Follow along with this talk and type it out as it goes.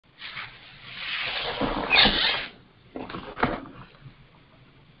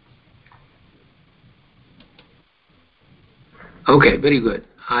Okay, very good.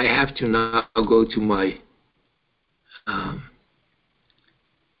 I have to now go to my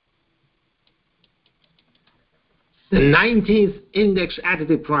the 19th index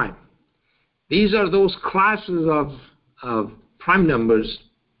additive prime. These are those classes of prime numbers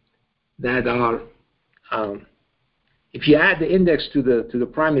that are, if you add the index to the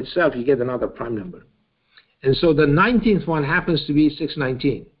prime itself, you get another prime number. And so the 19th one happens to be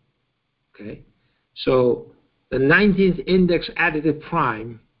 619. Okay, so the 19th index additive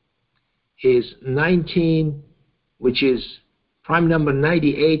prime is 19, which is prime number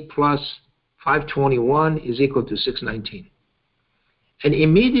 98 plus 521 is equal to 619. And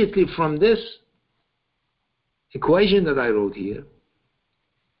immediately from this equation that I wrote here,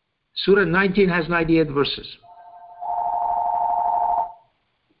 Sura 19 has 98 verses.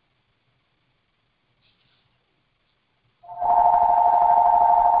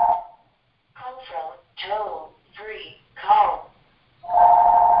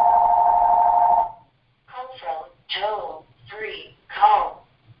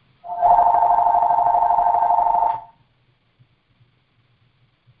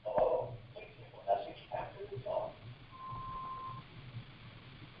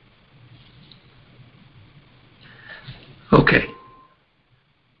 Okay.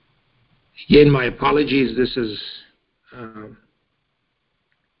 Again, my apologies. This is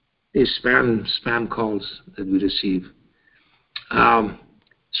these spam calls that we receive.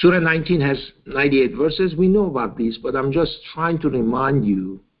 Surah 19 has 98 verses. We know about these, but I'm just trying to remind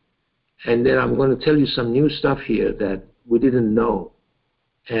you, and then I'm going to tell you some new stuff here that we didn't know,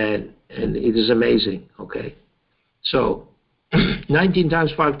 and it is amazing. Okay, so 19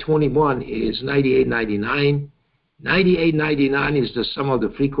 times 521 is 9899. 9899 is the sum of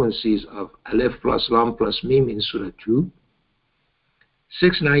the frequencies of Aleph plus Lam plus Mim in Surah 2.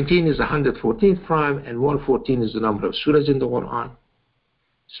 619 is the 114th prime, and 114 is the number of surahs in the Quran.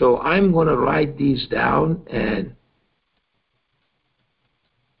 So I'm going to write these down, and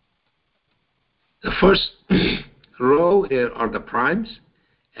the first row are the primes,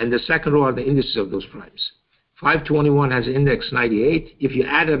 and the second row are the indices of those primes. 521 has index 98. If you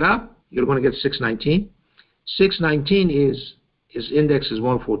add it up, you're going to get 619. 619 is index is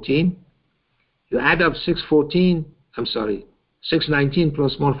 114. You add up 619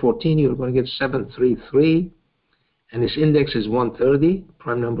 plus 114, you're going to get 733, and its index is 130,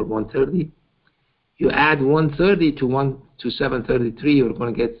 prime number 130. You add 130 to 733, you're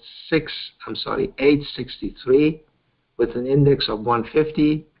going to get 863 with an index of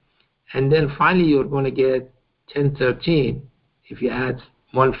 150, and then finally you're going to get 1013 if you add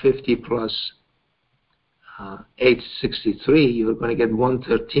 150 plus 863, you're going to get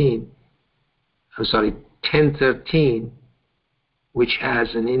 1013, which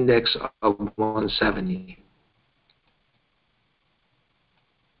has an index of 170.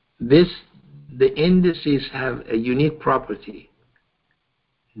 The indices have a unique property.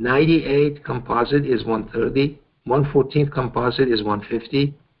 98 composite is 130, 114th composite is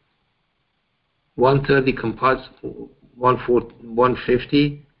 150, 130 composite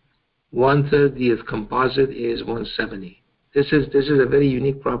 150, 130th composite is 170. This is a very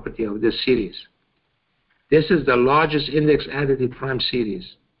unique property of this series. This is the largest index additive prime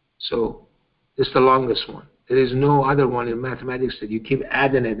series. So this is the longest one. There is no other one in mathematics that you keep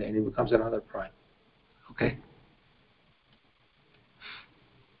adding it and it becomes another prime. Okay?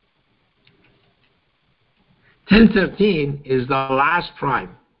 (1013) is the last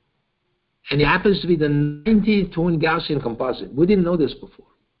prime. And it happens to be the 19th twin Gaussian composite. We didn't know this before.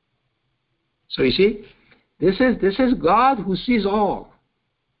 So you see, this is God who sees all.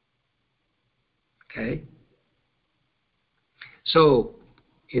 Okay? So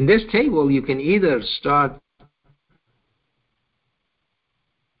in this table, you can either start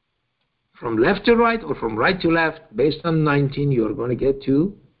from left to right or from right to left. Based on 19, you're going to get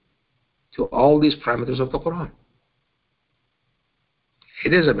to all these parameters of the Quran.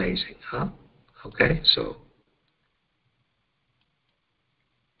 It is amazing, huh? Okay, so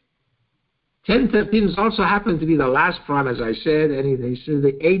 1013 also happens to be the last prime, as I said, and this is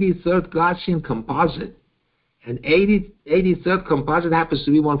the 83rd Gaussian composite. And 83rd composite happens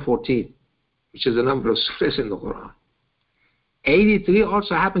to be 114, which is the number of surahs in the Quran. 83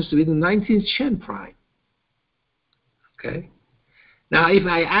 also happens to be the 19th Shen prime. Okay? Now, if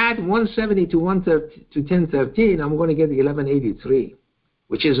I add 170 to 1013, I'm going to get 1183,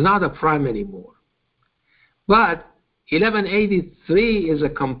 which is not a prime anymore. But 1183 is a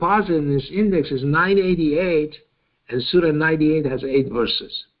composite, and its index is 988, and Surah 98 has 8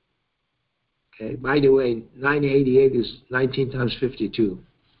 verses. Okay, by the way, 988 is 19 times 52.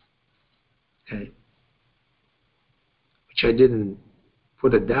 Okay, which which I didn't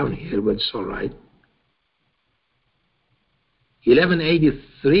put it down here, but it's all right.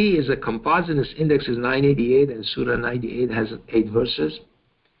 1183 is a composite, its index is 988, and Surah 98 has 8 verses.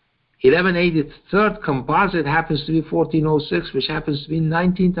 1183rd composite happens to be 1406, which happens to be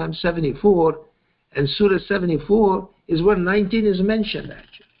 19 times 74, and Surah 74 is where 19 is mentioned,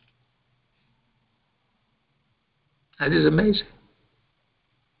 actually. That is amazing.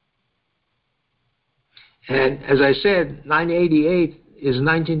 And as I said, 988 is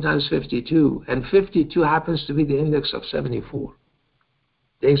 19 times 52, and 52 happens to be the index of 74.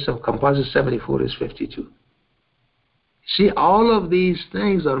 The index of composite 74 is 52. See, all of these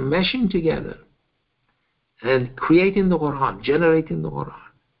things are meshing together and creating the Quran, generating the Quran.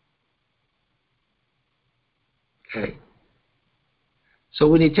 Okay. So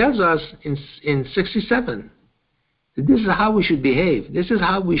when he tells us in 67 that this is how we should behave, this is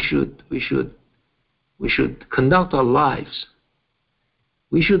how we should conduct our lives.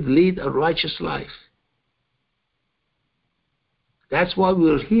 We should lead a righteous life. That's what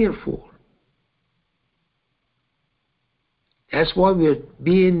we're here for. That's why we're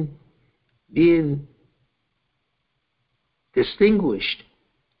being distinguished.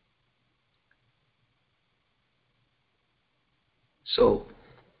 So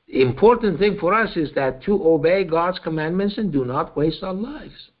the important thing for us is that to obey God's commandments and do not waste our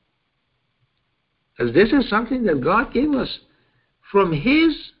lives. Because this is something that God gave us from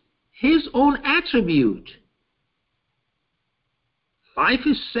His own attribute. Life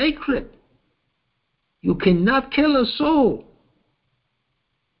is sacred. You cannot kill a soul.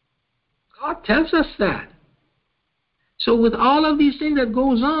 God tells us that. So with all of these things that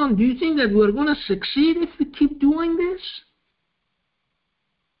goes on, do you think that we're going to succeed if we keep doing this?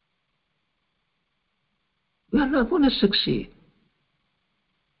 We're not going to succeed.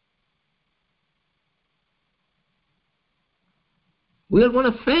 We are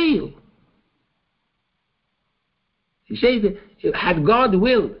going to fail. You say that had God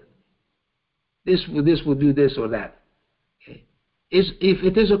willed, this would do this or that. Okay. If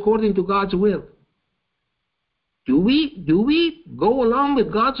it is according to God's will, do we go along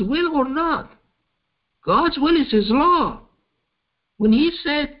with God's will or not? God's will is His law. When He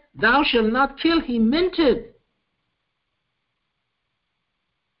said, "Thou shalt not kill," He meant it.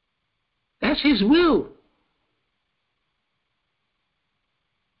 That's His will.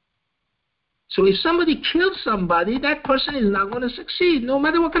 So if somebody kills somebody, that person is not going to succeed, no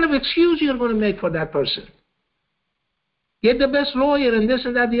matter what kind of excuse you're going to make for that person. Get the best lawyer and this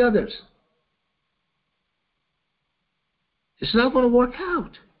and that, the others. It's not going to work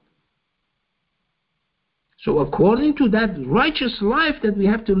out. So according to that righteous life that we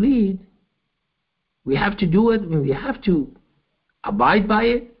have to lead, we have to do it and we have to abide by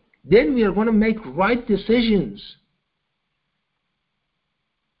it. Then we are going to make right decisions.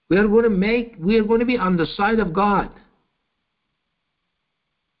 We are going to be on the side of God.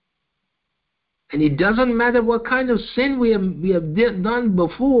 And it doesn't matter what kind of sin we have done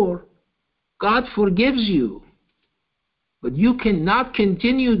before, God forgives you. But you cannot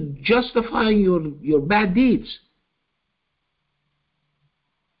continue justifying your bad deeds.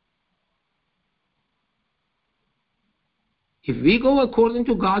 If we go according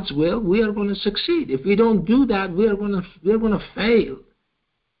to God's will, we are going to succeed. If we don't do that, we are going to fail.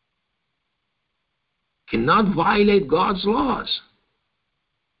 Cannot violate God's laws.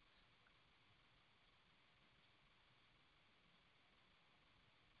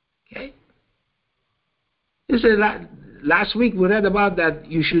 Okay? This is last week we read about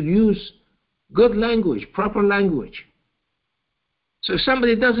that you should use good language, proper language. So if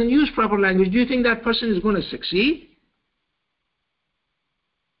somebody doesn't use proper language, do you think that person is going to succeed?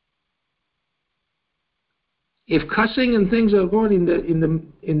 If cussing and things are going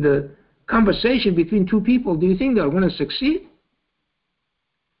in the conversation between two people, do you think they're going to succeed?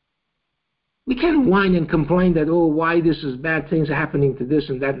 We can't whine and complain that, oh, why this is bad things are happening to this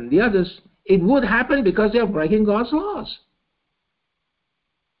and that and the others. It would happen because they're breaking God's laws.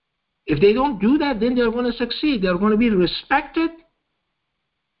 If they don't do that, then they're going to succeed. They're going to be respected.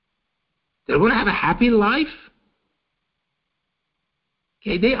 They're going to have a happy life.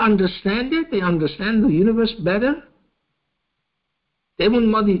 Okay, they understand it. They understand the universe better. They will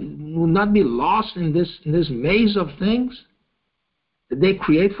not be lost in this maze of things that they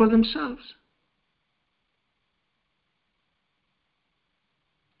create for themselves.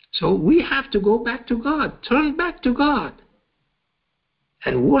 So we have to go back to God, turn back to God,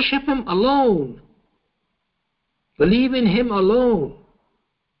 and worship Him alone. Believe in Him alone.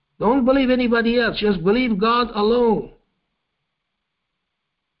 Don't believe anybody else, just believe God alone.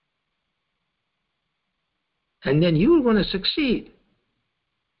 and then you're going to succeed.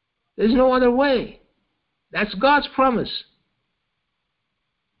 There's no other way. That's God's promise.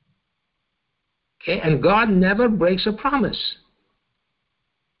 Okay, and God never breaks a promise.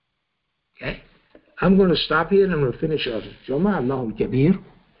 Okay, I'm going to stop here and I'm going to finish off. Joma Allahu Kabir.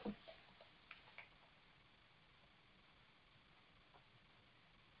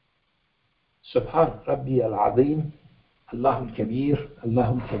 سبحان ربي العظيم الله الكبير الله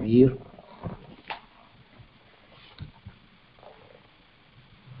الكبير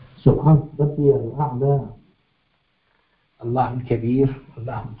سبحان ربي الأعلى الله الكبير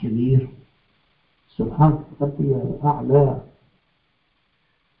الله الكبير سبحان ربي الأعلى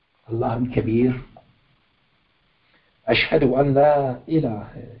الله الكبير أشهد أن لا إله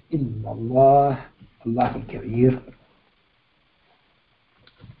إلا الله الله الكبير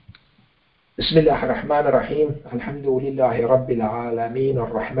بسم الله الرحمن الرحيم الحمد لله رب العالمين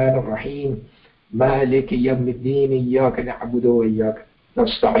الرحمن الرحيم مالك يوم الدين إياك نعبد وإياك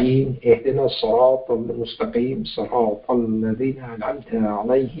نستعين اهدنا الصراط المستقيم صراط الذين أنعمت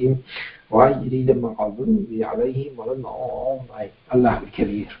عليهم غير المغضوب عليهم ولا الضالين الله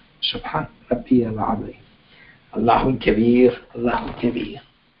الكبير سبحان ربي العظيم الله الكبير الله الكبير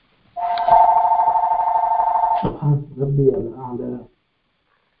سبحان ربي الأعلى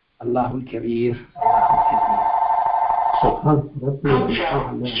الله الكبير الله الكبير سبحان ربي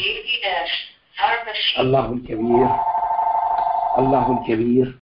الأعلى الله الكبير الله الكبير